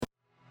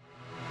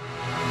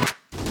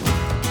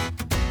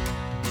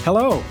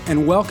Hello,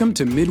 and welcome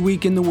to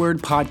Midweek in the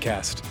Word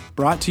podcast,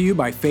 brought to you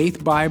by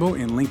Faith Bible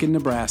in Lincoln,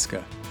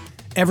 Nebraska.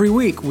 Every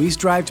week, we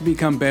strive to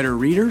become better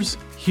readers,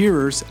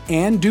 hearers,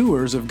 and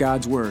doers of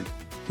God's Word.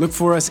 Look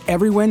for us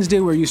every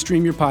Wednesday where you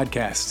stream your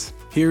podcasts.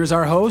 Here's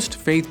our host,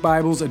 Faith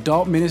Bible's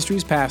Adult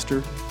Ministries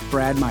Pastor,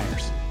 Brad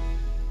Myers.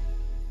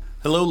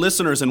 Hello,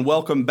 listeners, and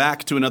welcome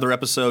back to another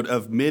episode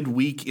of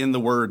Midweek in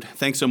the Word.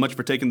 Thanks so much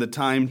for taking the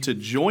time to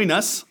join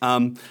us.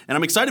 And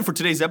I'm excited for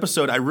today's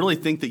episode. I really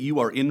think that you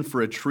are in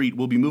for a treat.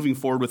 We'll be moving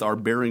forward with our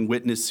Bearing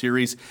Witness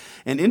series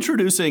and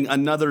introducing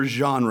another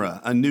genre,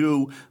 a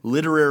new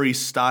literary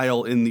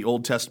style in the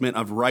Old Testament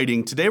of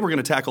writing. Today, we're going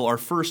to tackle our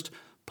first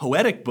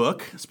poetic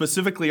book,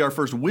 specifically our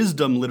first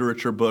wisdom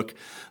literature book,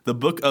 the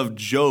book of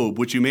Job,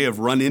 which you may have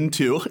run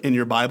into in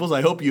your Bibles.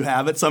 I hope you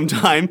have it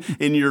sometime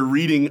in your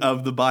reading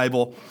of the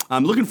Bible.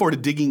 I'm looking forward to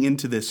digging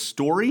into this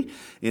story,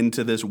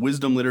 into this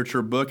wisdom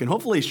literature book, and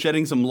hopefully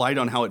shedding some light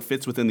on how it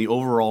fits within the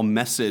overall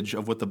message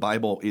of what the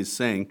Bible is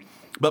saying.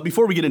 But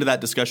before we get into that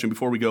discussion,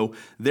 before we go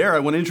there, I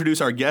want to introduce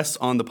our guest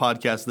on the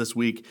podcast this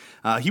week.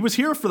 He was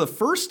here for the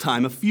first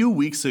time a few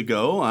weeks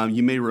ago,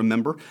 you may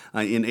remember,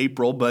 in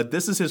April, but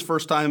this is his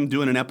first time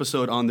doing an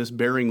episode on this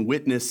Bearing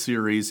Witness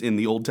series in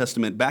the Old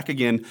Testament. Back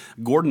again,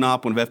 Gordon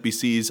Opp, one of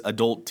FBC's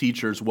adult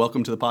teachers.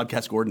 Welcome to the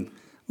podcast, Gordon.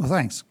 Well,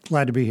 thanks.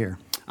 Glad to be here.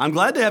 I'm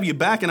glad to have you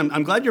back, and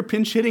I'm glad you're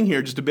pinch hitting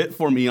here just a bit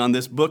for me on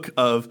this book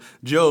of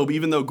Job.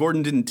 Even though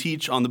Gordon didn't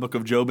teach on the book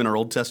of Job in our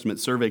Old Testament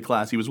survey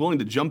class, he was willing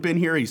to jump in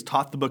here. He's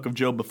taught the book of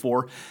Job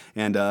before,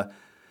 and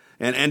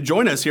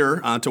join us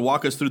here to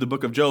walk us through the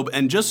book of Job.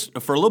 And just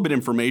for a little bit of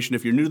information,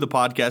 if you're new to the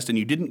podcast and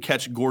you didn't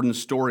catch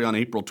Gordon's story on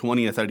April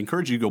 20th, I'd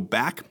encourage you to go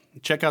back,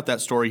 check out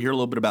that story, hear a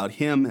little bit about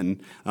him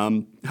and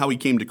how he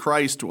came to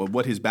Christ,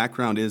 what his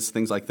background is,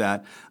 things like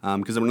that,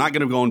 because we're not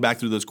going to be going back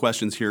through those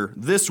questions here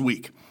this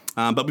week.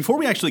 But before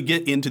we actually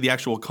get into the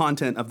actual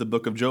content of the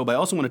book of Job, I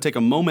also want to take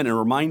a moment and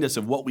remind us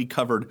of what we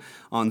covered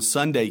on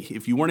Sunday.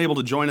 If you weren't able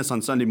to join us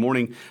on Sunday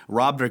morning,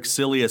 Rob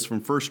Drexilius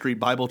from First Street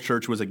Bible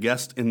Church was a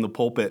guest in the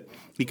pulpit.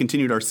 He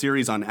continued our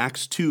series on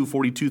Acts 2,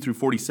 42 through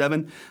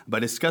 47 by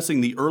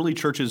discussing the early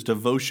church's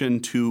devotion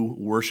to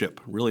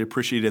worship. Really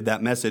appreciated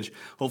that message.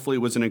 Hopefully it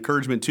was an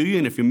encouragement to you.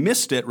 And if you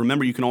missed it,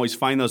 remember you can always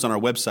find those on our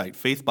website,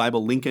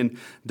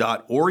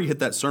 faithbiblelincoln.org. You hit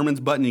that sermons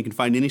button, you can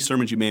find any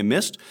sermons you may have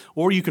missed,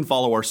 or you can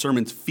follow our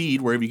sermons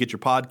feed wherever you get your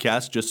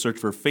podcast. Just search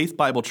for Faith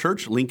Bible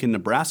Church, Lincoln,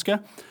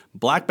 Nebraska.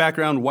 Black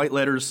background, white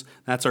letters,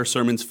 that's our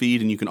sermons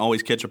feed, and you can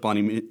always catch up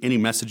on any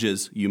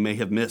messages you may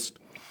have missed.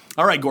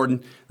 All right,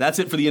 Gordon, that's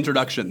it for the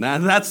introduction.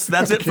 That's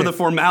it for the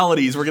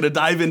formalities. We're going to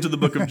dive into the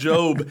book of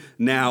Job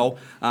now.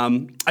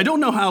 I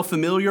don't know how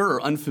familiar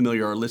or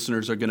unfamiliar our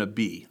listeners are going to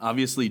be.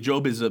 Obviously,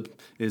 Job is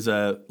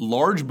a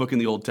large book in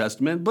the Old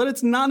Testament, but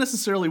it's not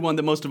necessarily one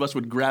that most of us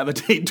would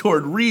gravitate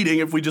toward reading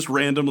if we just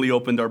randomly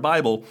opened our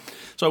Bible.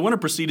 So I want to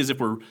proceed as if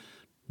we're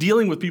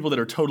dealing with people that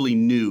are totally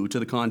new to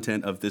the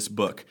content of this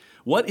book.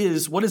 What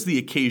is the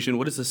occasion,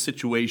 what is the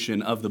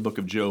situation of the book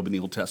of Job in the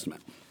Old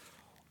Testament?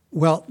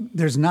 Well,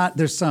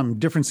 there's some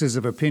differences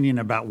of opinion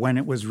about when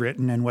it was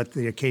written and what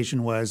the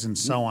occasion was and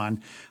so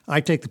on. I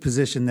take the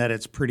position that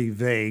it's pretty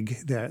vague,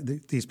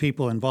 that these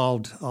people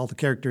involved, all the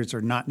characters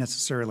are not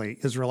necessarily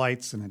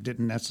Israelites and it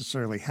didn't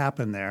necessarily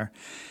happen there.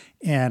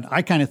 And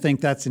I kind of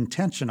think that's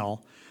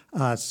intentional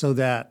so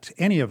that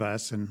any of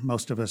us, and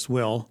most of us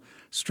will,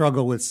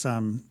 struggle with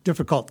some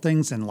difficult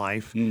things in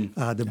life.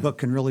 The book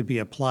can really be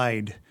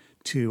applied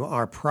to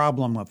our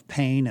problem of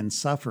pain and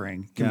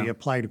suffering, can be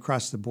applied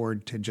across the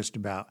board to just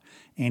about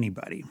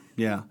anybody.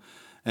 Yeah.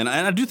 And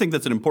I do think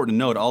that's an important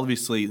note.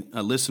 Obviously,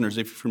 listeners,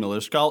 if you're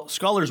familiar,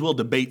 scholars will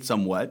debate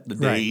somewhat the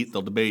date. Right.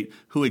 They'll debate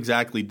who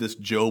exactly this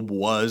Job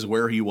was,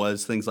 where he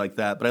was, things like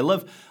that. But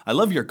I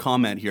love your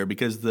comment here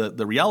because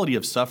the reality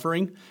of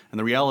suffering and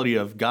the reality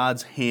of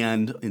God's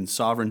hand in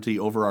sovereignty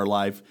over our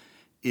life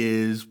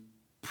is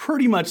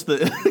pretty much the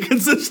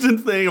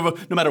consistent thing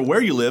of no matter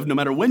where you live, no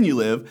matter when you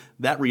live,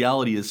 that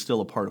reality is still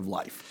a part of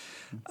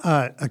life.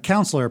 A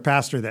counselor, a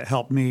pastor that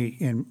helped me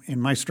in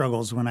my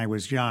struggles when I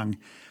was young,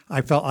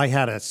 I felt I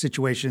had a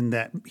situation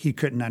that he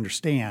couldn't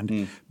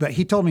understand. But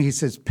he told me, he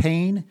says,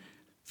 pain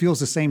feels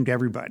the same to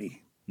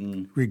everybody,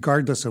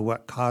 regardless of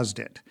what caused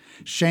it.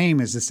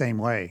 Shame is the same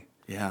way.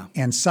 Yeah.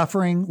 And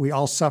suffering, we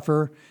all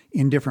suffer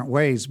in different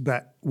ways,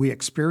 but we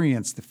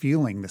experience the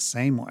feeling the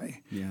same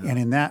way. Yeah. And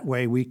in that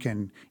way, we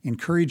can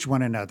encourage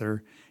one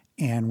another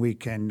and we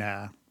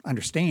can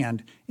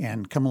understand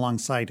and come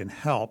alongside and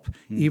help,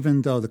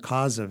 even though the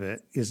cause of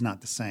it is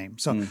not the same.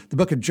 So the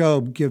book of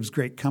Job gives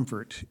great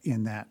comfort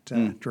in that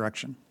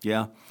direction.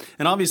 Yeah.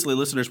 And obviously,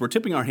 listeners, we're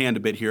tipping our hand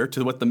a bit here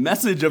to what the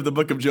message of the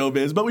book of Job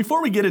is. But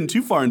before we get in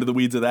too far into the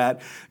weeds of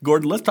that,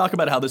 Gordon, let's talk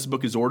about how this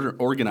book is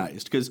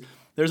organized, because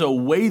there's a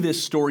way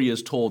this story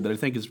is told that I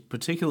think is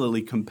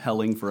particularly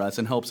compelling for us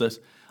and helps us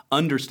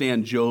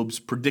understand Job's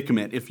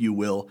predicament, if you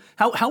will.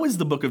 How is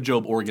the book of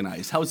Job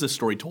organized? How is this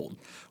story told?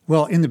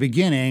 Well, in the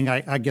beginning,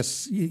 I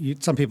guess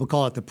some people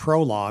call it the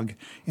prologue,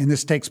 and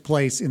this takes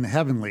place in the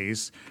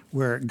heavenlies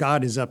where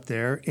God is up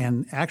there,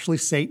 and actually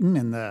Satan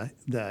and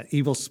the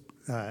evil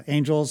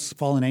angels,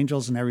 fallen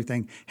angels and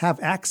everything, have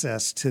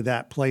access to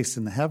that place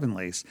in the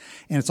heavenlies.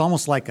 And it's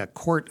almost like a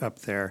court up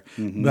there.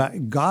 Mm-hmm.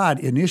 But God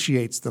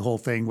initiates the whole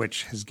thing,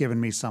 which has given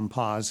me some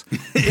pause.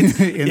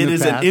 It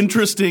is an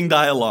interesting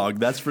dialogue,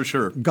 that's for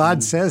sure.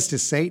 God says to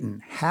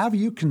Satan, have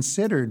you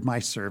considered my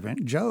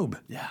servant Job?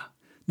 Yeah.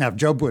 Now, if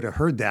Job would have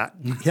heard that,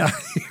 he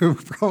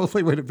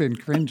probably would have been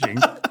cringing.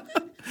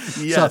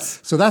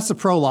 Yes. So that's the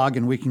prologue,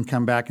 and we can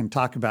come back and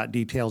talk about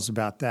details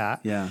about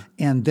that. Yeah.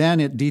 And then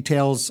it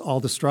details all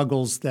the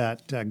struggles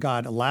that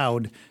God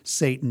allowed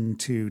Satan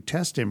to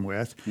test him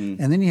with.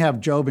 And then you have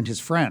Job and his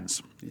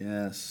friends.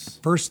 Yes.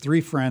 First 3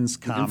 friends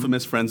come. The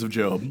infamous friends of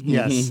Job.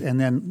 Yes. And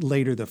then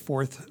later the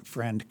 4th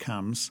friend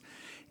comes,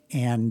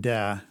 and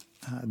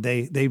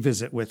they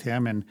visit with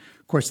him. And,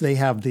 of course, they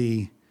have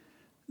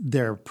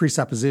their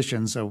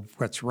presuppositions of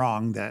what's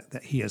wrong,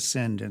 that he has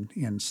sinned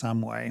in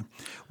some way.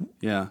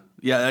 Yeah.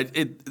 Yeah,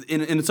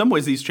 in some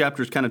ways, these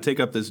chapters kind of take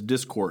up this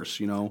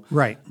discourse,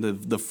 Right.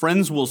 The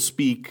friends will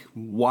speak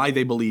why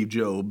they believe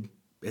Job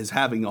is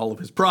having all of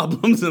his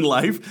problems in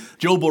life.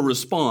 Job will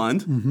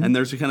respond, and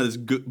there's kind of this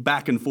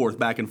back and forth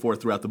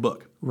throughout the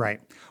book. Right.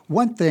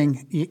 One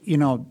thing,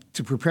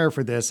 to prepare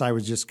for this, I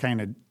was just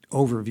kind of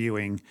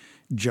overviewing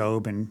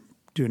Job and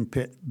doing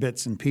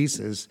bits and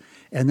pieces.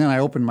 And then I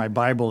opened my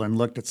Bible and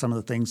looked at some of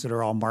the things that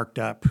are all marked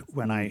up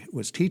when I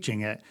was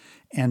teaching it.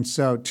 And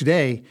so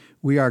today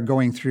we are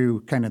going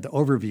through kind of the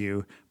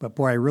overview, but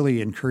boy, I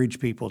really encourage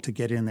people to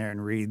get in there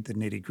and read the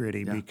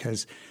nitty-gritty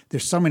because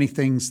there's so many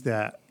things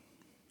that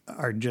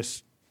are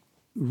just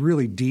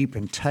really deep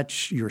and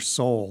touch your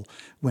soul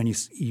when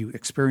you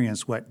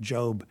experience what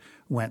Job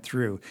went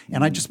through.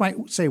 And I just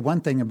might say one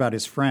thing about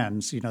his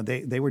friends.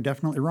 They were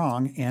definitely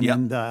wrong. And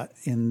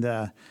in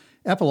the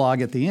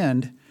epilogue at the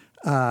end,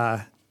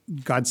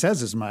 God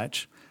says as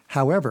much.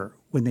 However,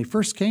 when they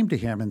first came to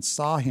him and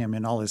saw him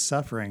in all his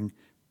suffering,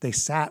 they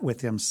sat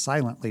with him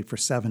silently for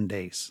 7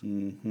 days.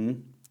 Mm-hmm.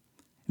 And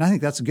I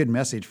think that's a good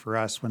message for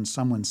us when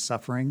someone's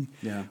suffering.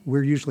 Yeah.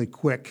 We're usually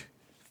quick,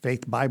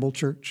 Faith Bible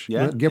Church.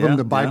 We'll give them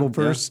the Bible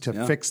verse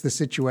to fix the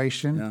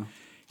situation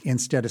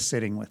instead of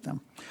sitting with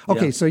them.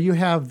 Okay, so you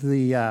have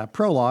the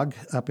prologue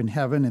up in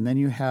heaven, and then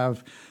you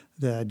have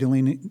the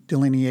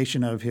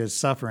delineation of his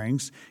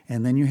sufferings,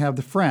 and then you have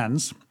the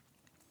friends.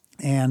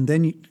 And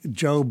then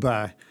Job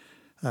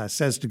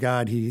says to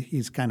God,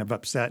 he's kind of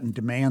upset and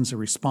demands a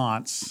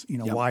response.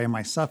 Why am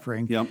I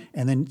suffering? Yep.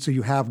 And then so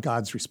you have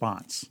God's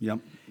response. Yep.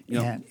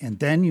 And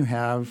then you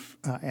have,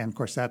 and of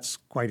course that's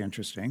quite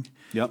interesting.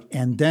 Yep.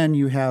 And then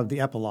you have the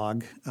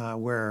epilogue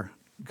where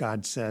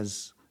God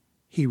says,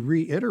 he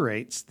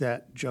reiterates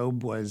that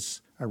Job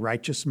was a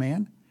righteous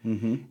man.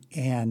 Mm-hmm.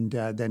 And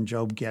then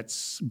Job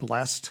gets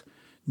blessed,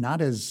 not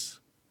as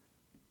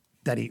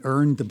that he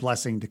earned the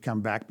blessing to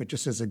come back, but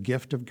just as a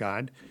gift of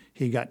God.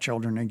 He got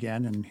children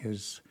again and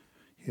his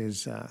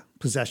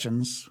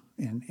possessions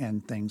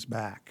and things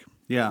back.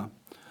 Yeah.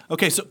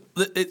 Okay, so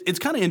it's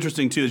kind of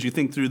interesting, too, as you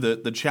think through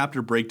the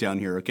chapter breakdown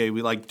here, okay?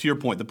 To your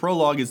point, the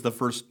prologue is the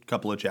first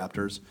couple of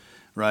chapters,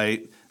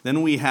 right?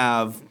 Then we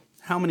have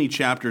how many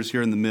chapters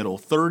here in the middle?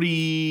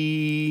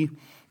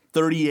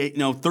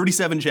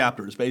 37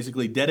 chapters,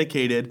 basically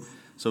dedicated.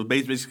 So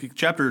basically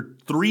chapter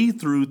 3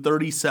 through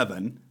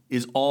 37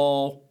 is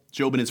all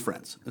Job and his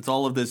friends. It's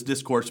all of this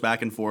discourse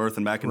back and forth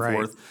and back and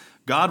forth.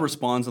 God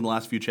responds in the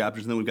last few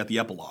chapters, and then we've got the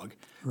epilogue,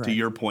 to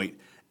your point.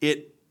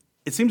 It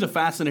seems a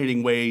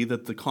fascinating way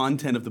that the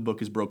content of the book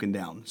is broken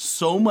down.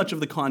 So much of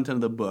the content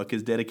of the book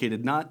is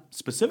dedicated not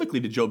specifically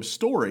to Job's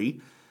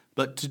story,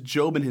 but to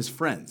Job and his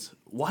friends.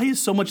 Why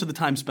is so much of the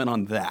time spent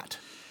on that?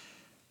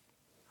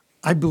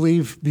 I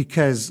believe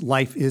because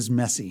life is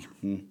messy,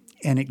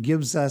 and it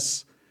gives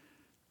us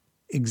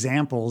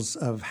examples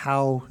of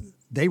how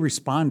they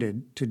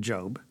responded to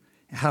Job,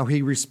 how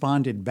he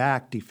responded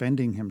back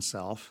defending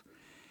himself.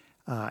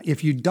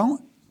 If you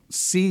don't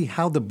see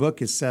how the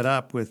book is set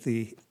up with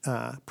the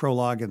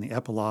prologue and the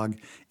epilogue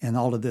and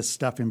all of this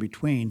stuff in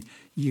between,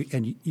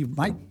 you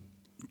might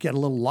get a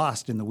little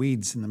lost in the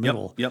weeds in the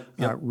middle,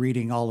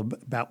 reading all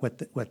about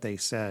what they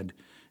said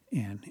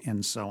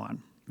and so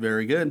on.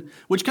 Very good.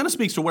 Which kind of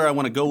speaks to where I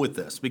want to go with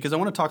this, because I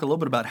want to talk a little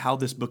bit about how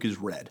this book is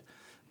read.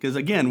 Because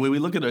again, when we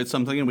look at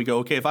something and we go,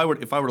 okay, if I were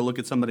to look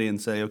at somebody and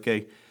say,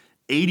 okay,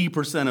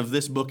 80% of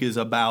this book is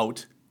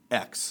about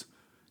X,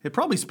 it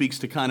probably speaks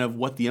to kind of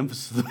what the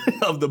emphasis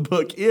of the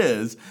book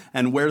is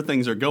and where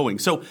things are going.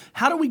 So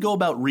how do we go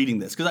about reading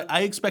this? Because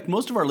I expect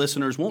most of our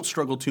listeners won't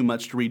struggle too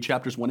much to read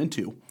chapters 1 and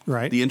 2.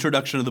 Right. The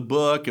introduction of the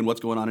book and what's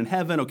going on in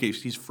heaven. Okay,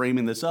 he's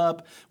framing this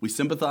up. We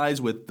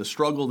sympathize with the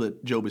struggle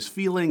that Job is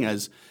feeling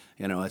as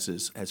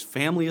his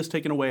family is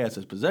taken away, as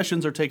his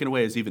possessions are taken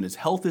away, as even his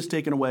health is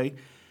taken away.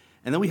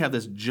 And then we have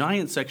this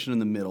giant section in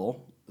the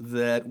middle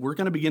that we're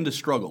going to begin to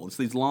struggle. It's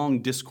these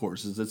long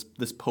discourses,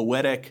 this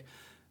poetic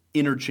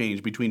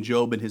interchange between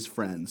Job and his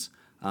friends.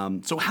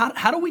 So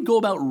how do we go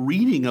about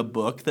reading a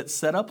book that's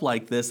set up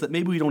like this that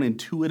maybe we don't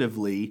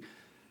intuitively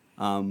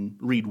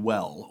read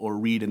well or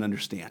read and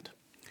understand?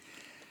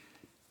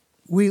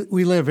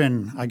 We live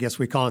in, I guess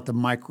we call it the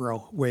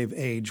microwave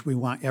age. We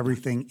want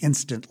everything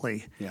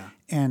instantly. Yeah.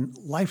 And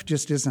life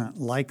just isn't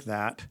like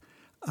that.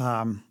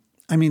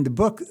 The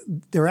book,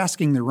 they're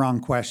asking the wrong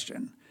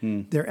question.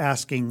 They're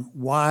asking,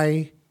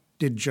 why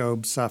did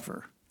Job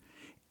suffer?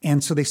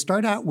 And so they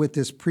start out with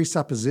this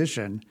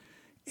presupposition,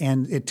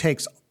 and it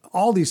takes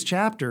all these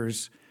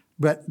chapters,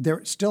 but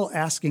they're still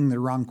asking the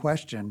wrong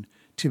question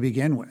to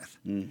begin with.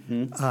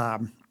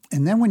 And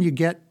then when you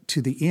get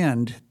to the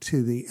end,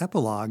 to the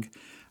epilogue,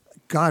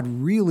 God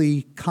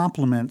really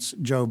compliments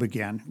Job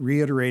again,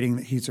 reiterating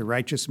that he's a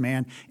righteous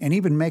man, and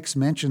even makes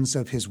mentions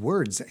of his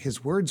words, that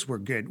his words were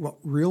good. Well,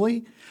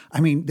 really?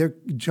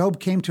 Job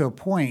came to a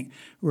point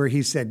where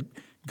he said,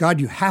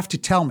 God, you have to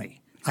tell me.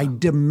 I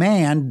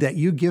demand that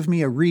you give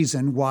me a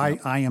reason why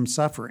I am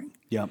suffering.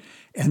 Yep.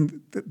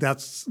 And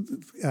that's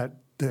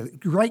the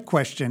right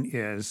question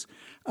is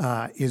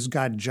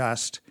God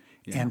just?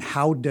 Yeah. And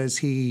how does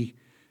he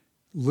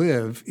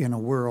live in a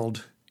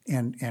world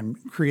and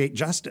create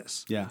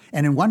justice? Yeah.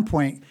 And in one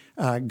point,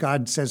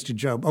 God says to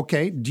Job,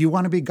 okay, do you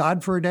want to be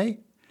God for a day?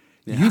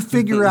 Yeah. You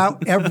figure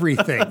out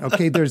everything.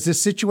 Okay, there's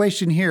this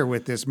situation here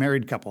with this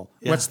married couple.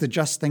 Yeah. What's the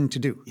just thing to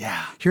do?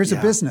 Yeah. Here's a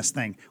business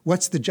thing.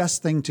 What's the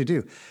just thing to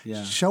do?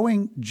 Yeah.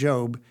 Showing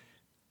Job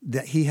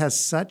that he has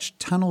such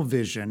tunnel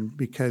vision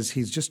because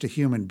he's just a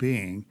human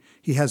being.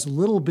 He has a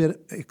little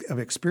bit of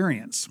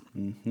experience.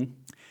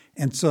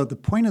 And so the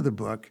point of the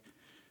book,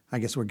 I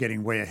guess we're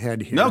getting way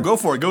ahead here. No, go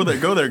for it. Go there.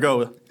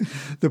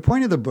 The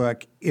point of the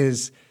book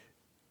is,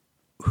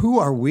 who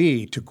are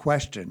we to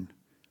question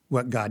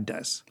what God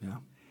does? Yeah.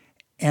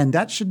 And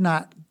that should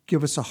not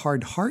give us a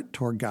hard heart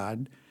toward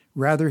God.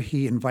 Rather,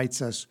 he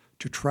invites us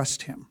to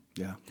trust him.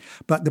 Yeah.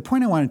 But the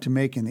point I wanted to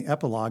make in the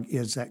epilogue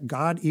is that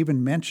God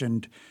even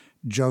mentioned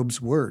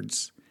Job's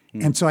words.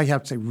 And so I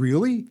have to say,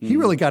 really? He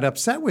really got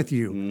upset with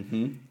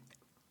you.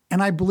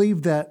 And I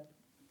believe that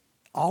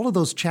all of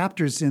those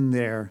chapters in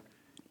there,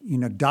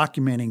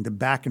 documenting the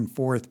back and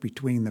forth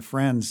between the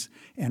friends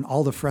and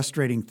all the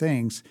frustrating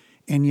things.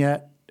 And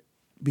yet,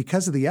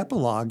 because of the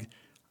epilogue,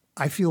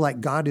 I feel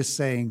like God is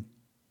saying,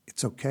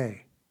 it's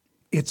okay.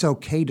 It's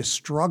okay to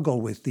struggle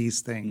with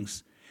these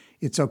things.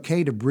 It's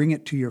okay to bring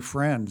it to your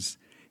friends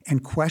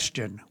and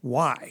question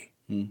why.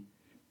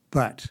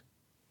 But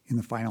in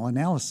the final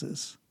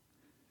analysis,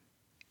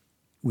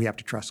 we have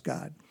to trust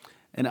God.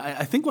 And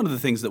I think one of the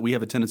things that we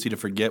have a tendency to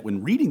forget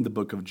when reading the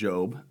book of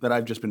Job that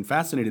I've just been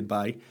fascinated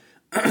by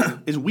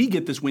is we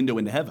get this window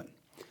into heaven.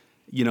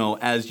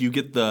 As you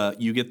get the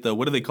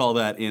what do they call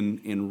that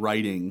in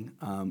writing?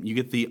 You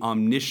get the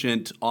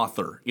omniscient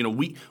author.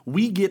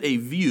 We get a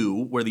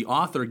view where the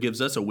author gives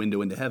us a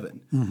window into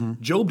heaven.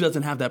 Job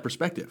doesn't have that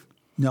perspective.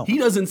 No. He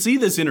doesn't see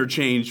this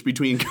interchange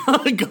between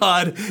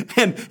God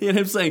and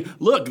him saying,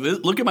 look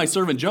at my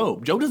servant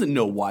Job. Job doesn't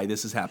know why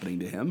this is happening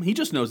to him. He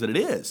just knows that it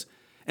is.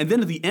 And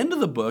then at the end of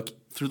the book,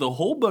 through the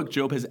whole book,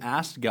 Job has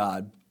asked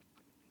God,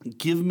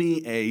 give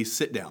me a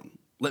sit down.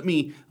 Let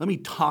me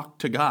talk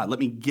to God. Let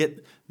me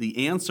get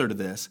the answer to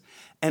this.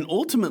 And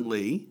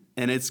ultimately,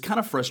 and it's kind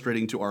of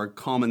frustrating to our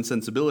common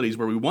sensibilities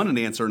where we want an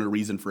answer and a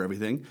reason for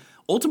everything,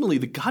 ultimately,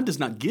 God does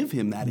not give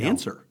him that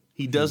answer.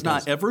 He does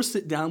not ever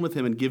sit down with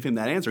him and give him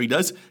that answer. He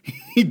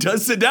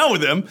does sit down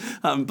with him,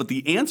 but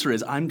the answer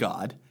is, I'm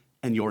God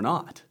and you're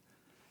not.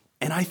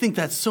 And I think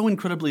that's so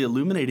incredibly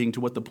illuminating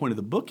to what the point of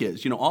the book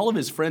is. All of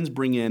his friends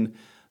bring in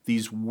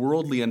these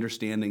worldly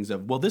understandings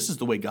of, well, this is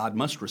the way God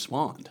must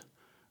respond,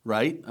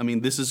 right?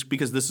 This is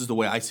because this is the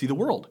way I see the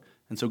world.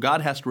 And so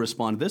God has to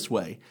respond this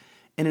way.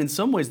 And in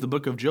some ways, the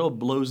book of Job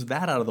blows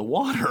that out of the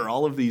water.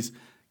 All of these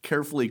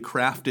carefully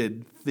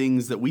crafted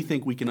things that we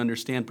think we can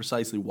understand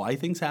precisely why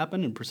things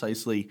happen and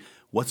precisely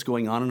what's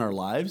going on in our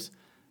lives.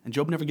 And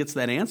Job never gets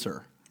that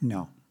answer.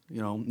 No.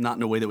 Not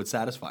in a way that would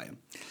satisfy him.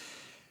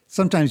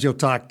 Sometimes you'll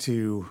talk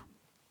to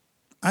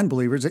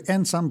unbelievers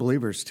and some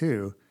believers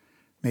too.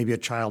 Maybe a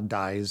child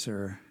dies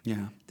or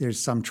there's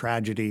some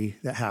tragedy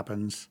that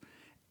happens,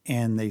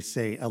 and they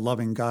say a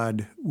loving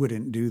God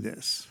wouldn't do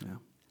this. Yeah.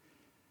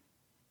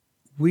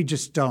 We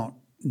just don't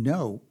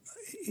know.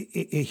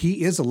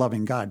 He is a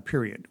loving God,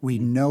 period. We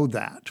know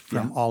that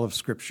from all of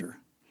Scripture.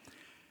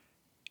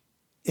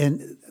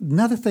 And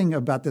another thing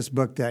about this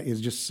book that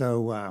is just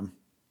so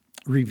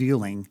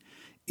revealing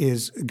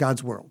is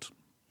God's world.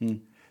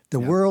 The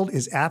world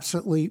is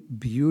absolutely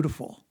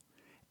beautiful,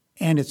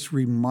 and it's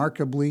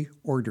remarkably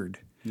ordered.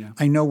 Yeah.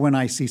 I know when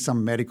I see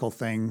some medical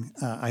thing,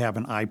 I have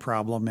an eye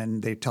problem,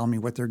 and they tell me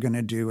what they're going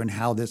to do and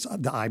how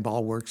the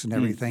eyeball works and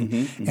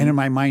everything. And in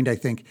my mind, I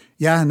think,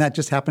 and that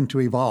just happened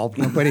to evolve.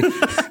 Nobody,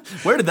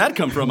 where did that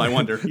come from? I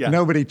wonder.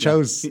 Nobody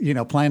chose,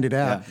 planned it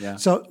out. Yeah.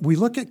 So we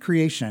look at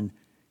creation,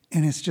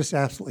 and it's just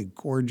absolutely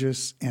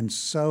gorgeous and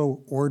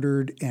so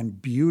ordered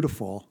and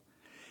beautiful,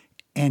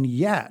 and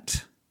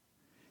yet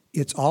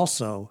it's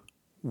also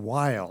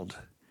wild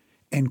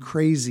and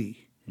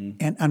crazy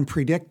and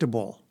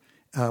unpredictable.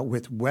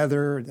 With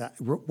weather,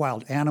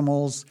 wild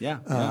animals,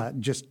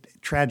 just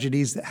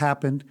tragedies that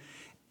happened.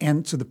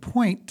 And so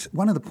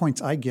one of the points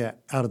I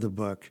get out of the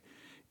book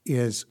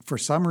is, for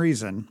some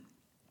reason,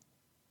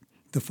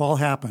 the fall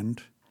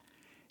happened,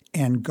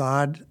 and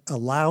God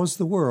allows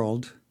the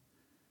world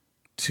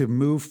to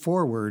move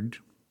forward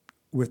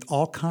with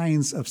all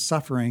kinds of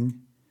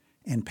suffering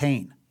and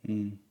pain.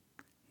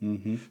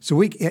 Mm-hmm. So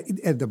we,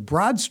 at the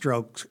broad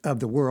strokes of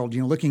the world,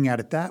 looking at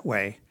it that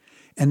way,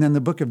 and then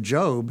the book of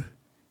Job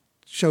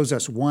shows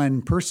us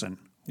one person,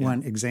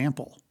 one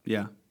example.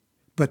 Yeah.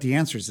 But the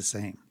answer is the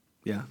same.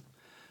 Yeah.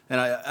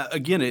 And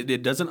again,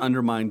 it doesn't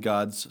undermine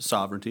God's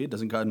sovereignty. It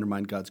doesn't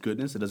undermine God's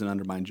goodness. It doesn't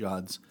undermine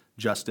God's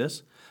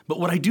justice. But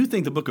what I do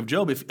think the book of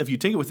Job, if you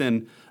take it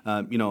within,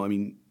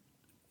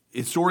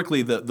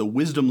 historically, the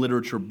wisdom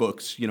literature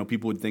books,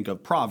 people would think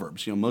of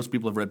Proverbs. Most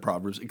people have read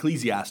Proverbs.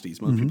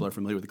 Ecclesiastes, most people are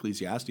familiar with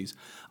Ecclesiastes.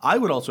 I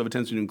would also have a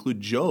tendency to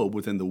include Job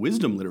within the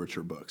wisdom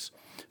literature books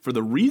for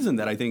the reason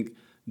that I think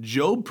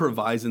Job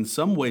provides in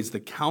some ways the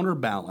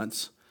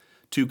counterbalance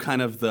to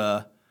kind of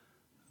the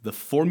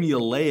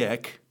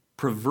formulaic,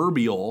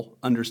 proverbial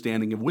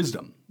understanding of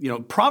wisdom.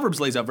 Proverbs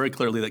lays out very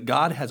clearly that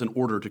God has an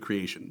order to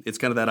creation. It's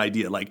kind of that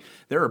idea, like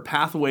there are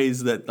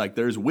pathways that, like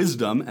there's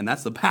wisdom, and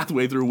that's the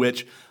pathway through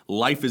which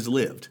life is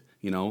lived.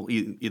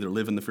 Either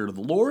live in the fear of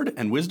the Lord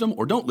and wisdom,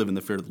 or don't live in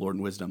the fear of the Lord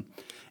and wisdom.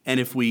 And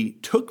if we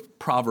took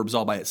Proverbs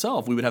all by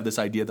itself, we would have this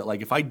idea that,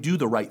 like, if I do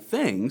the right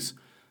things,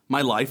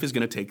 my life is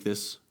going to take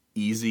this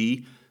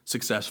easy,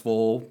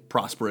 successful,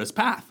 prosperous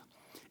path.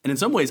 And in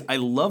some ways, I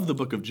love the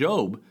book of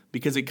Job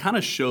because it kind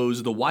of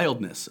shows the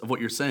wildness of what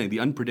you're saying, the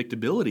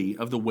unpredictability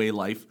of the way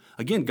life,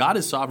 again, God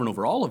is sovereign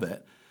over all of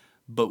it,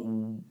 but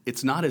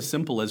it's not as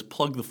simple as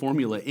plug the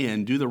formula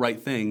in, do the right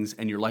things,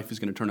 and your life is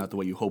going to turn out the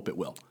way you hope it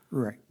will.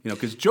 Right.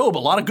 Because Job, a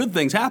lot of good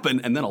things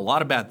happen, and then a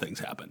lot of bad things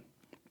happen.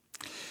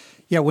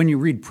 Yeah, when you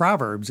read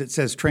Proverbs, it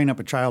says, train up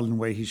a child in the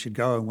way he should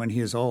go, and when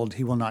he is old,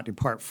 he will not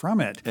depart from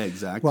it.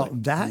 Exactly. Well,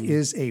 that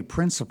is a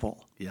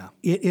principle. Yeah.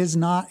 It is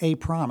not a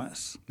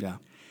promise. Yeah.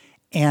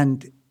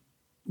 And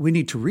we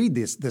need to read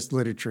this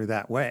literature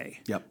that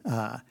way. Yep.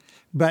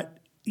 But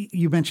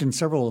you mentioned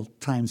several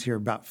times here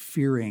about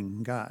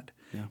fearing God.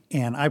 Yeah.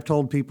 And I've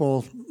told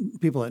people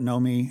that know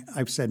me,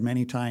 I've said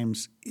many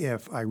times,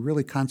 if I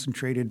really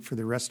concentrated for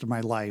the rest of my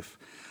life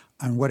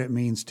on what it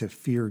means to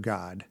fear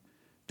God,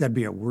 that'd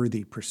be a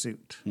worthy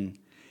pursuit.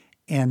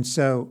 And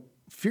so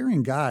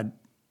fearing God,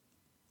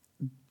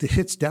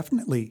 it's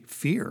definitely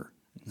fear.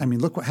 I mean,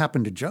 look what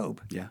happened to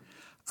Job. Yeah.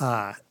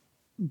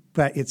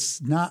 But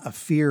it's not a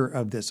fear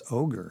of this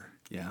ogre.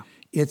 Yeah.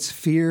 It's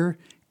fear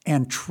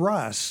and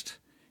trust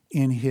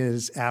in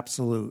his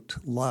absolute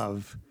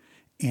love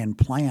and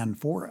plan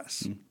for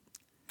us.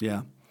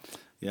 Yeah.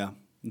 Yeah.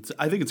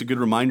 I think it's a good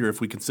reminder if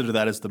we consider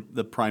that as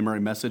the primary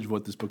message of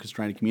what this book is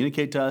trying to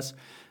communicate to us,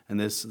 and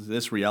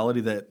this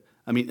reality that,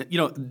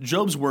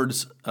 Job's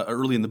words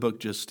early in the book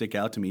just stick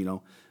out to me,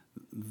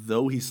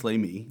 though he slay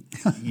me,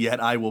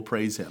 yet I will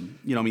praise him.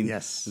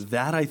 Yes.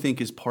 That I think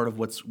is part of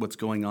what's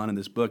going on in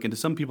this book. And to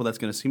some people that's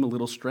going to seem a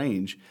little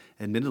strange,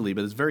 admittedly,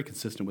 but it's very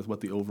consistent with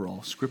what the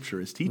overall scripture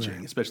is teaching,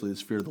 right. Especially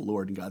this fear of the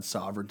Lord and God's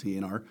sovereignty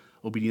and our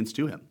obedience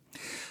to him.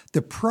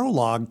 The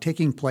prologue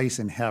taking place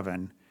in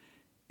heaven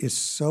is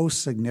so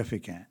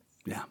significant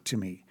to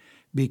me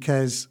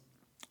because,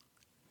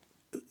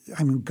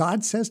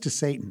 God says to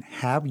Satan,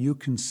 have you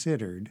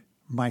considered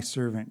my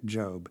servant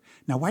Job?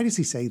 Now, why does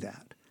he say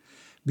that?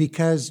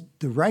 Because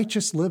the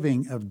righteous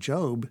living of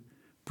Job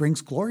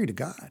brings glory to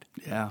God.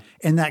 Yeah.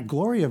 And that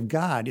glory of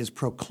God is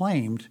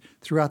proclaimed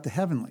throughout the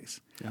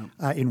heavenlies.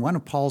 Yeah. In one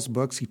of Paul's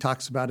books, he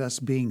talks about us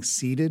being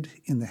seated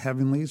in the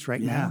heavenlies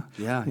right now.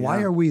 Yeah.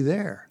 Why are we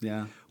there?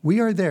 Yeah. We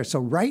are there. So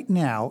right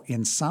now,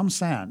 in some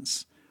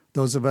sense,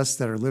 those of us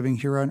that are living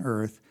here on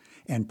earth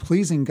and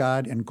pleasing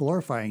God and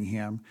glorifying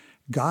him,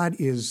 God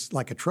is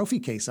like a trophy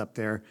case up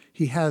there.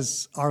 He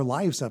has our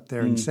lives up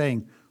there and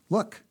saying,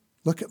 look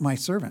at my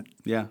servant.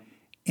 Yeah.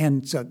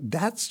 And so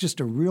that's just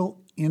a real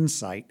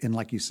insight. And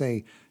like you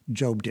say,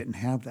 Job didn't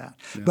have that.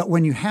 Yeah. But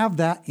when you have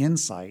that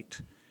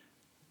insight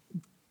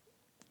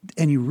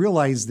and you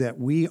realize that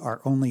we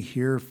are only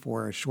here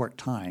for a short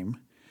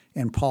time,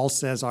 and Paul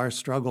says our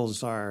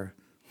struggles are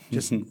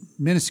just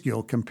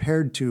minuscule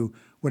compared to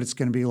what it's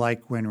going to be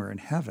like when we're in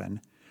heaven,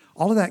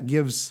 all of that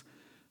gives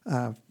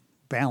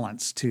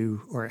balance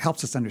to, or it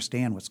helps us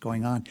understand what's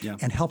going on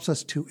and helps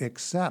us to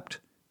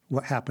accept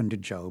what happened to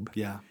Job.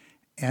 Yeah.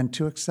 And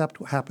to accept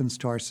what happens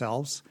to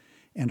ourselves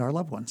and our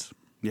loved ones.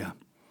 Yeah.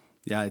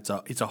 Yeah,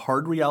 it's a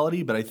hard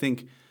reality, but I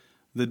think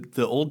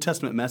the Old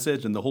Testament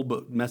message and the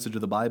whole message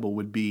of the Bible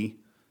would be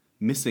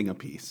missing a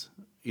piece,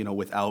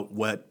 without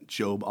what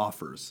Job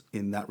offers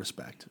in that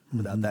respect,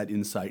 without that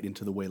insight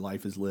into the way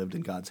life is lived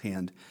and God's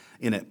hand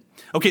in it.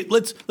 Okay,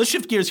 let's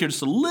shift gears here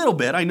just a little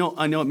bit. I know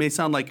it may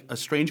sound like a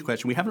strange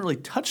question. We haven't really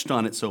touched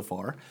on it so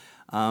far.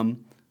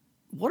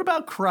 What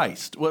about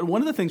Christ?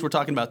 One of the things we're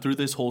talking about through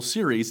this whole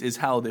series is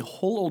how the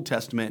whole Old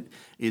Testament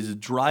is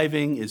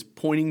driving, is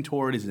pointing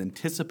toward, is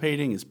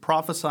anticipating, is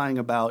prophesying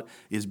about,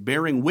 is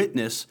bearing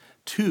witness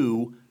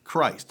to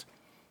Christ.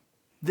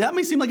 That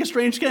may seem like a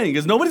strange thing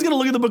because nobody's going to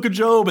look at the book of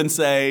Job and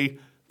say,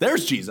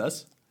 there's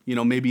Jesus,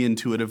 maybe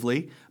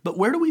intuitively. But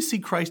where do we see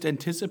Christ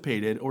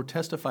anticipated or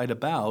testified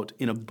about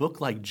in a book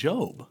like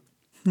Job?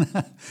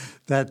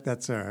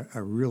 That's a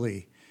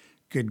really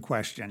good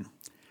question.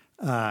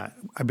 I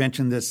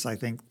mentioned this, I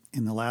think,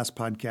 in the last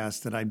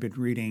podcast that I'd been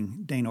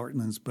reading Dane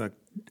Ortland's book,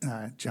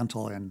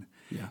 Gentle and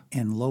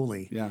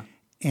Lowly. Yeah.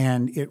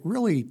 And it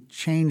really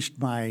changed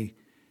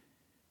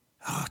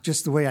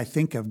just the way I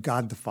think of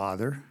God the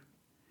Father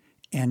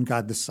and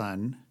God the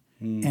Son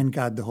and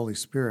God the Holy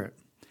Spirit.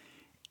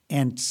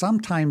 And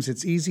sometimes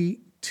it's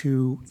easy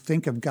to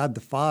think of God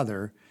the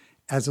Father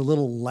as a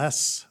little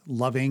less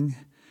loving,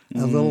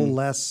 a little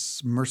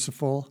less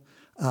merciful,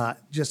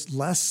 just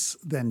less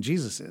than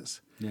Jesus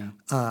is.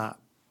 Yeah.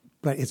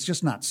 But it's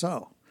just not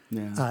so.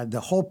 Yeah.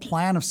 The whole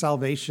plan of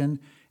salvation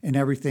and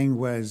everything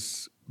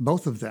was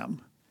both of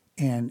them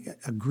and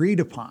agreed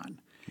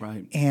upon.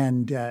 Right.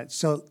 And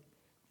so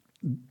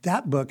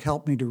that book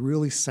helped me to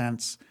really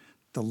sense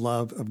the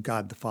love of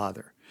God the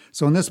Father.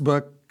 So in this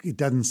book, it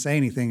doesn't say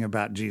anything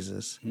about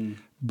Jesus,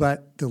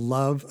 but the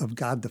love of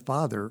God the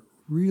Father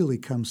really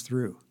comes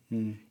through.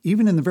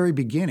 Even in the very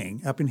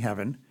beginning, up in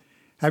heaven,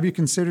 have you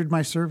considered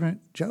my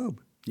servant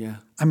Job? Yeah.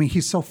 I mean,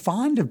 he's so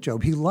fond of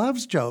Job. He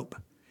loves Job.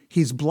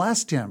 He's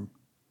blessed him.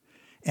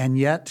 And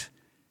yet,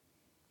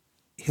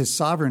 his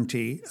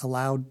sovereignty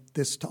allowed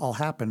this to all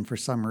happen for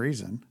some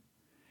reason.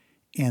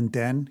 And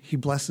then he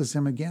blesses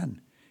him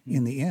again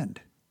in the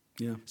end.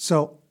 Yeah.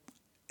 So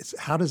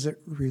how does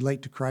it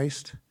relate to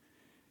Christ?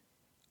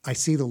 I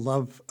see the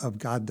love of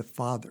God the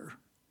Father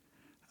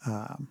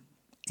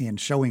in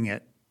showing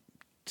it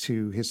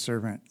to his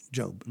servant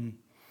Job.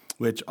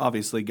 Which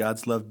obviously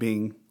God's love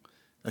being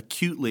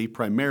acutely,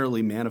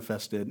 primarily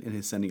manifested in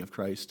his sending of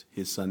Christ,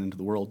 his Son, into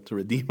the world to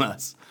redeem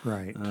us.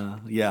 Right.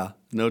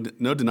 No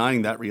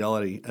denying that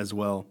reality as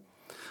well.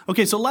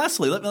 Okay, so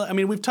lastly,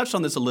 we've touched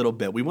on this a little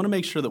bit. We want to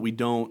make sure that we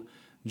don't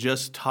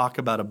just talk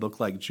about a book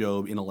like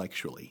Job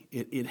intellectually.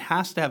 It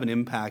has to have an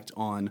impact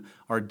on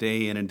our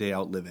day in and day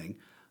out living.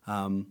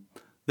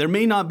 There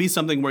may not be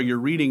something where you're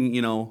reading,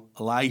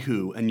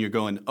 Elihu, and you're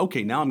going,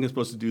 okay, now I'm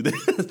supposed to do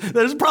this.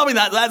 There's probably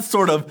that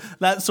sort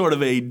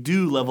of a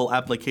do level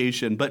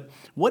application. But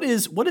what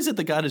is it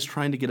that God is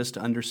trying to get us to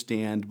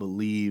understand,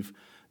 believe,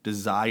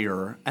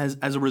 desire as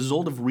a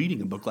result of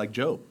reading a book like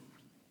Job?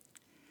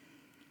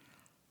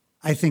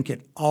 I think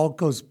it all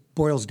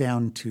boils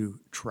down to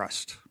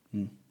trust.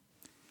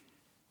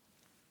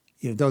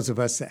 Those of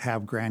us that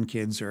have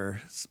grandkids,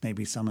 or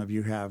maybe some of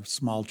you have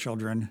small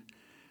children,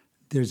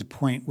 there's a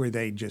point where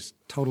they just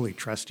totally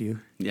trust you.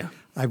 Yeah.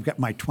 I've got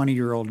my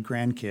 20-year-old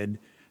grandkid.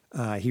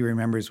 He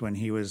remembers when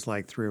he was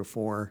like 3 or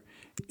 4,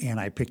 and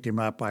I picked him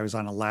up. I was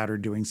on a ladder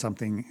doing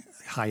something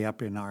high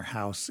up in our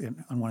house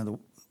on one of the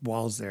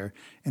walls there,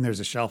 and there's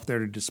a shelf there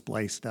to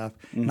display stuff.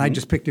 And I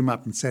just picked him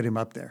up and set him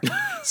up there.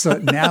 So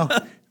now,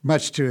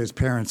 much to his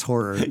parents'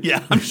 horror.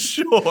 Yeah, I'm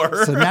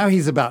sure. So now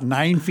he's about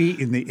 9 feet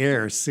in the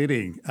air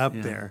sitting up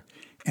there.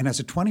 And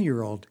as a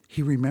 20-year-old,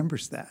 he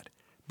remembers that.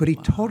 But he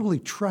totally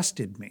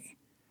trusted me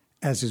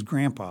as his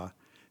grandpa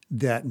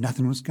that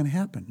nothing was going to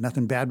happen.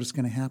 Nothing bad was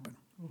going to happen.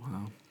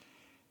 Wow.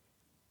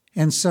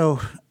 And so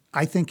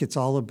I think it's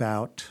all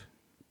about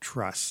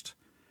trust.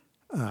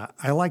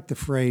 I like the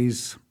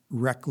phrase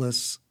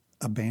reckless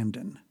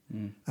abandonment.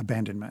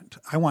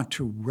 I want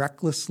to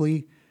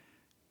recklessly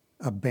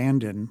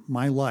abandon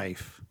my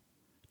life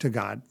to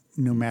God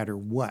no matter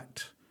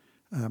what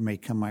may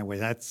come my way.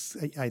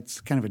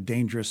 It's kind of a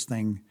dangerous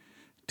thing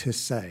to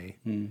say,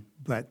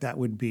 but that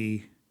would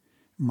be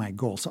my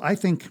goal. So I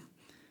think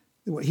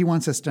what he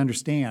wants us to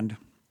understand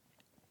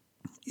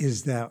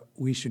is that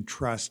we should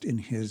trust in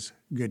his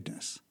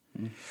goodness.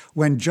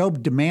 When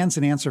Job demands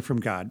an answer from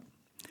God,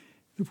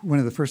 one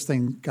of the first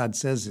things God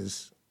says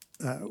is,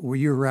 were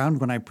you around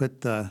when I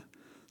put the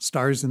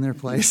stars in their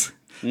place?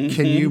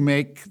 Can you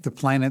make the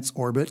planets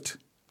orbit?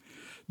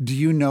 Do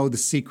you know the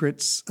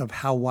secrets of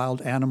how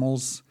wild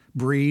animals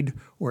breed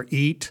or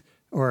eat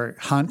or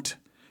hunt?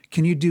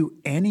 Can you do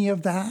any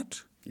of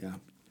that? Yeah.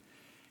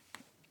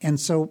 And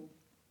so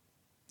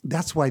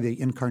that's why the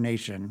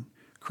incarnation,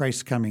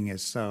 Christ's coming,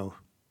 is so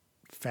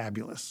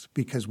fabulous,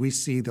 because we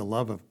see the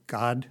love of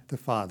God the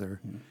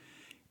Father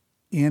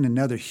in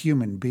another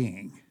human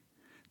being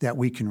that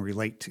we can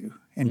relate to.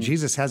 And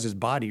Jesus has his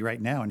body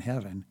right now in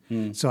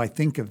heaven. So I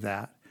think of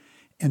that.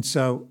 And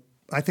so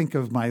I think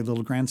of my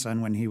little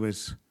grandson when he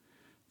was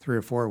 3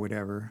 or 4 or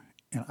whatever,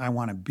 and I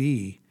want to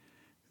be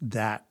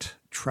that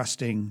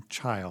trusting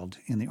child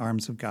in the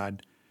arms of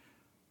God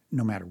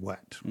no matter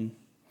what.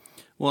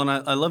 Well, and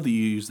I love that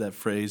you use that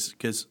phrase,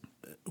 because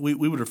we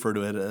would refer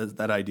to it as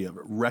that idea of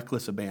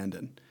reckless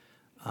abandon.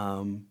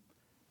 And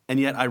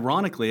yet,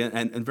 ironically,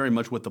 and very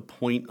much what the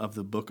point of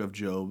the book of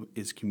Job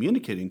is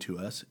communicating to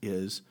us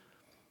is,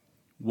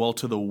 while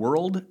to the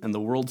world and the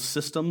world's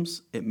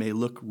systems, it may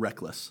look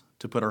reckless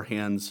to put our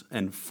hands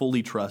and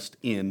fully trust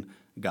in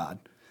God.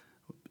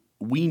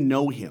 We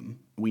know him.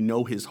 We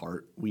know his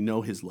heart. We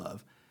know his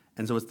love.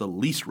 And so it's the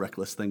least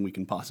reckless thing we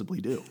can possibly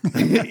do.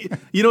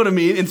 You know what I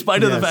mean? In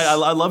spite of the fact,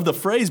 I love the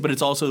phrase, but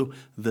it's also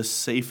the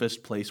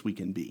safest place we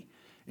can be.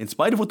 In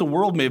spite of what the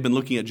world may have been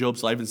looking at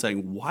Job's life and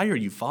saying, why are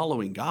you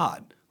following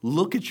God?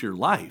 Look at your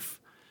life.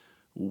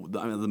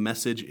 The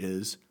message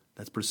is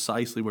That's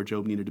precisely where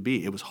Job needed to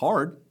be. It was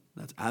hard.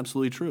 That's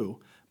absolutely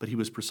true. But he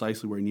was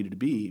precisely where he needed to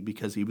be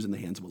because he was in the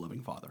hands of a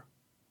loving father.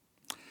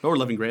 Or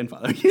loving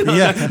grandfather.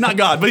 Not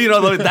God,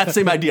 but that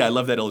same idea. I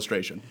love that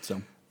illustration.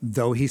 So,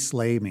 though he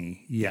slay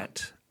me,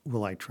 yet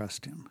will I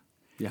trust him.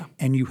 Yeah.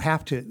 And you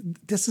have to,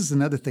 this is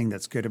another thing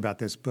that's good about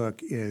this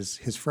book is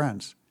his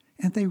friends.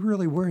 And they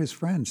really were his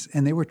friends.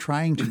 And they were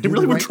trying to do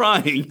They were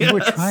trying. They were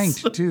trying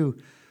to do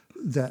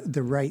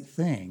the right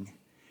thing.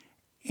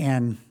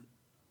 And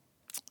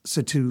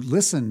so to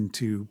listen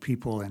to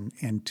people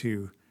and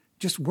to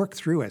just work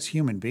through as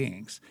human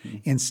beings,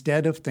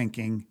 instead of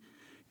thinking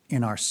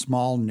in our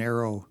small,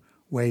 narrow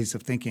ways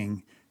of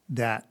thinking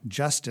that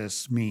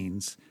justice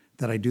means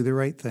that I do the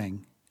right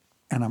thing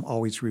and I'm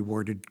always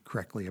rewarded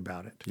correctly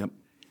about it. Yep.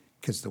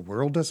 Because the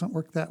world doesn't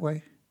work that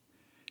way.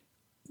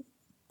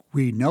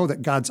 We know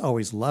that God's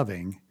always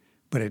loving,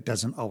 but it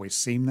doesn't always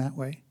seem that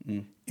way.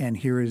 And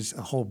here is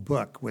a whole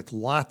book with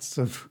lots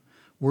of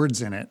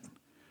words in it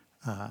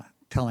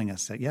telling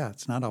us that,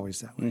 it's not always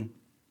that way.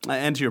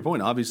 And to your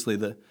point, obviously,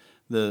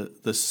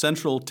 the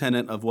central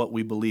tenet of what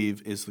we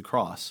believe is the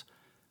cross.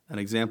 An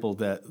example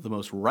that the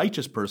most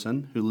righteous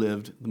person who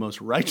lived the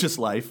most righteous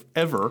life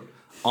ever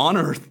on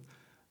earth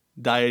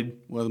died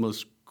one of the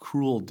most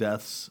cruel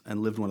deaths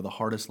and lived one of the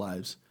hardest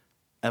lives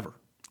ever.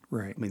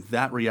 Right. I mean,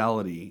 that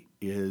reality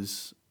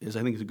is I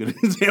think, is a good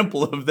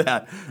example of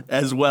that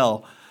as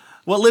well.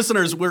 Well,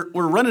 listeners, we're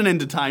running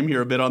into time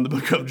here a bit on the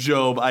book of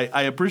Job.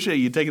 I appreciate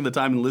you taking the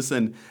time to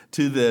listen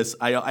to this.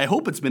 I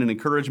hope it's been an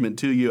encouragement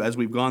to you as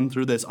we've gone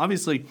through this.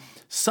 Obviously,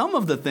 some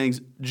of the things,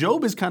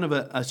 Job is kind of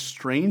a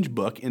strange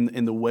book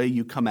in the way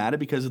you come at it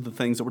because of the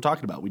things that we're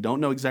talking about. We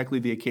don't know exactly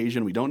the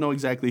occasion. We don't know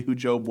exactly who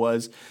Job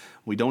was.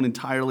 We don't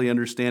entirely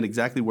understand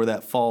exactly where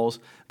that falls.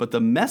 But the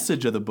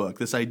message of the book,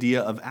 this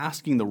idea of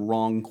asking the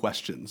wrong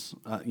questions,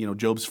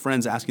 Job's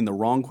friends asking the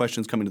wrong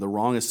questions, coming to the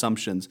wrong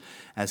assumptions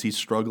as he's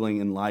struggling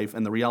in life,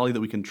 and the reality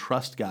that we can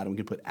trust God and we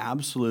can put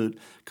absolute,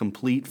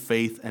 complete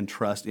faith and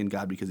trust in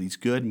God because he's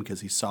good and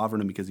because he's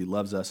sovereign and because he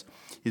loves us,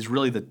 is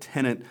really the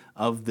tenet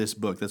of this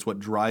book. That's what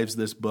drives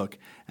this book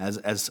as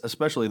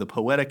especially the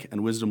poetic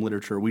and wisdom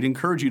literature. We'd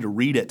encourage you to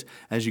read it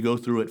as you go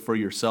through it for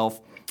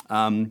yourself.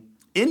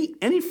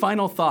 Any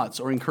final thoughts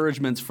or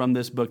encouragements from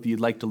this book that you'd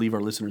like to leave our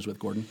listeners with,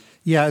 Gordon?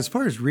 Yeah, as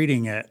far as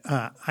reading it,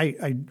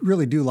 I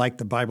really do like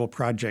the Bible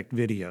Project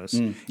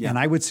videos. And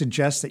I would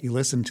suggest that you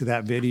listen to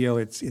that video.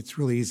 It's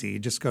really easy. You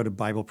just go to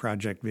Bible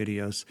Project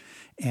videos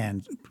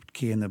and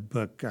key in the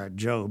book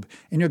Job,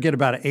 and you'll get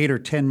about an 8 or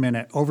 10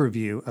 minute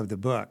overview of the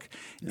book.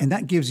 Yeah. And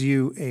that gives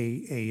you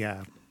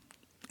a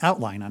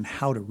outline on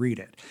how to read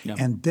it. Yeah.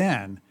 And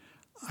then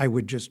I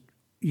would just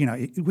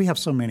we have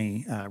so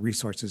many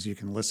resources. You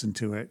can listen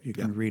to it, you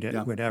can read it,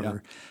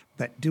 whatever.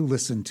 But do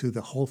listen to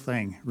the whole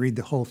thing. Read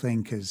the whole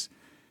thing because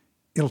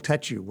it'll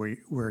touch you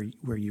where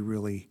you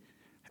really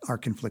are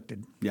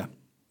conflicted. Yeah.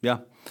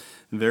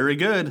 Very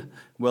good.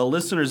 Well,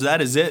 listeners,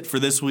 that is it for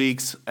this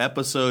week's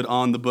episode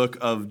on the book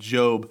of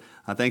Job.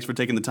 Thanks for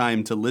taking the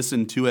time to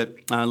listen to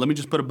it. Let me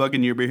just put a bug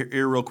in your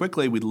ear real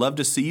quickly. We'd love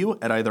to see you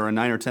at either our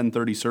 9 or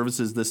 10:30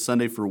 services this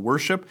Sunday for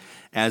worship,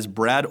 as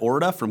Brad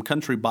Orda from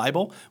Country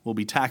Bible will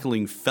be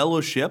tackling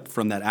fellowship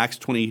from that Acts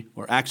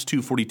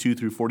 2:42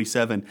 through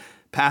 47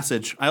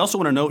 passage. I also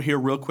want to note here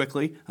real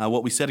quickly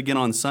what we said again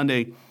on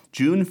Sunday.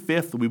 June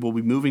 5th, we will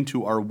be moving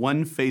to our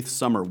One Faith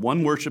Summer,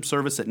 one worship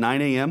service at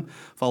 9 a.m.,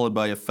 followed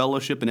by a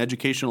fellowship and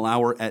educational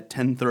hour at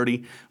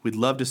 10:30. We'd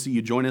love to see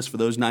you join us for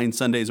those 9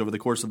 Sundays over the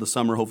course of the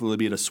summer. Hopefully it'll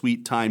be at a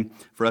sweet time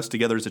for us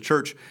together as a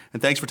church.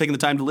 And thanks for taking the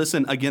time to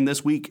listen again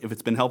this week. If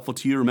it's been helpful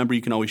to you, remember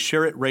you can always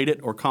share it, rate it,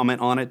 or comment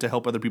on it to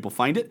help other people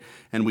find it.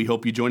 And we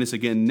hope you join us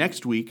again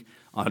next week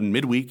on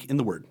Midweek in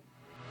the Word.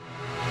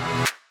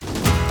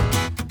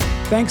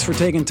 Thanks for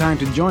taking time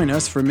to join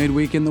us for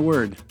Midweek in the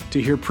Word.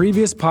 To hear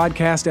previous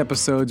podcast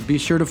episodes, be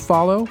sure to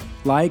follow,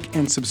 like,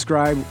 and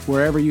subscribe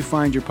wherever you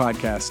find your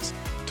podcasts.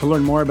 To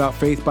learn more about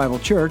Faith Bible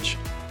Church,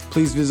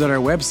 please visit our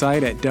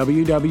website at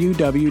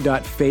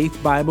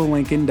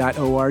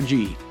www.faithbiblelincoln.org.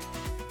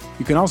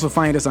 You can also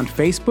find us on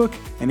Facebook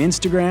and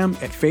Instagram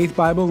at Faith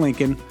Bible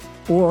Lincoln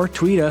or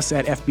tweet us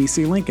at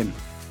FBC Lincoln.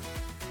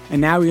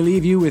 And now we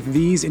leave you with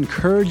these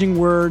encouraging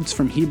words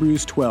from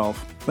Hebrews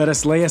 12. Let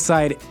us lay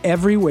aside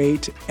every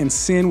weight and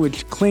sin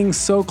which clings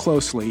so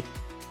closely,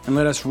 and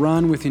let us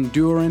run with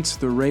endurance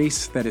the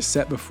race that is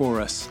set before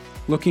us,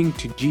 looking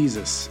to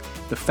Jesus,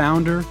 the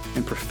founder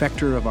and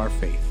perfecter of our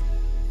faith.